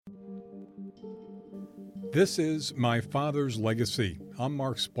This is My Father's Legacy. I'm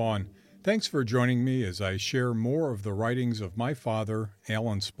Mark Spawn. Thanks for joining me as I share more of the writings of my father,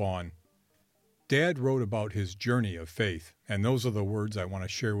 Alan Spawn. Dad wrote about his journey of faith, and those are the words I want to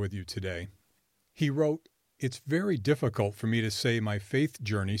share with you today. He wrote, "It's very difficult for me to say my faith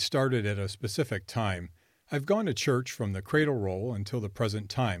journey started at a specific time. I've gone to church from the cradle roll until the present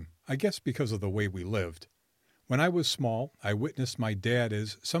time, I guess because of the way we lived. When I was small, I witnessed my dad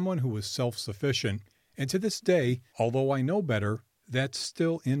as someone who was self-sufficient, and to this day, although I know better, that's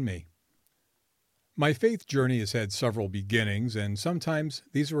still in me. My faith journey has had several beginnings, and sometimes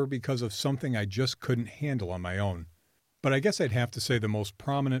these were because of something I just couldn't handle on my own. But I guess I'd have to say the most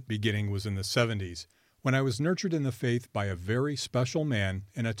prominent beginning was in the 70s, when I was nurtured in the faith by a very special man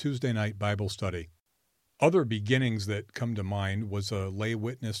in a Tuesday night Bible study. Other beginnings that come to mind was a lay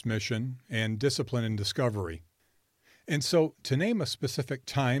witness mission and discipline and discovery. And so, to name a specific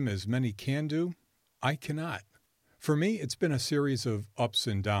time as many can do, I cannot. For me, it's been a series of ups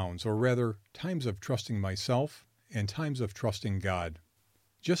and downs, or rather, times of trusting myself and times of trusting God.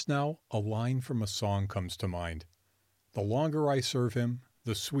 Just now, a line from a song comes to mind. The longer I serve Him,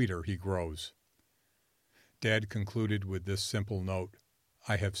 the sweeter He grows. Dad concluded with this simple note,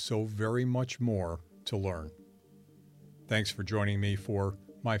 I have so very much more to learn. Thanks for joining me for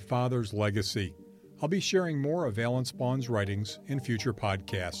My Father's Legacy. I'll be sharing more of Alan Spawn's writings in future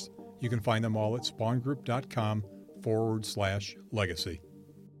podcasts. You can find them all at spawngroup.com/legacy.